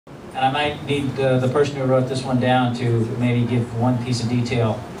and I might need the person who wrote this one down to maybe give one piece of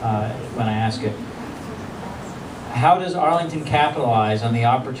detail when I ask it. How does Arlington capitalize on the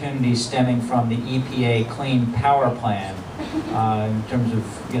opportunities stemming from the EPA Clean Power Plan in terms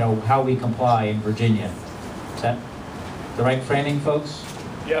of, you know, how we comply in Virginia? Is that the right framing, folks?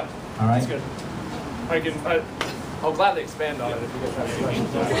 Yeah. All right. That's good. I'll gladly expand on it if you guys have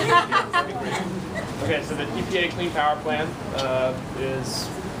any questions. Okay, so the EPA Clean Power Plan is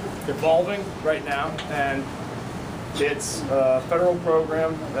evolving right now, and it's a federal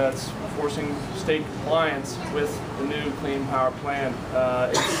program that's forcing state compliance with the new Clean Power Plan.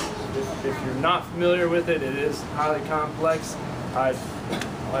 If you're not familiar with it, it is highly complex. I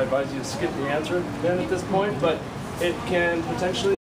advise you to skip the answer then at this point, but it can potentially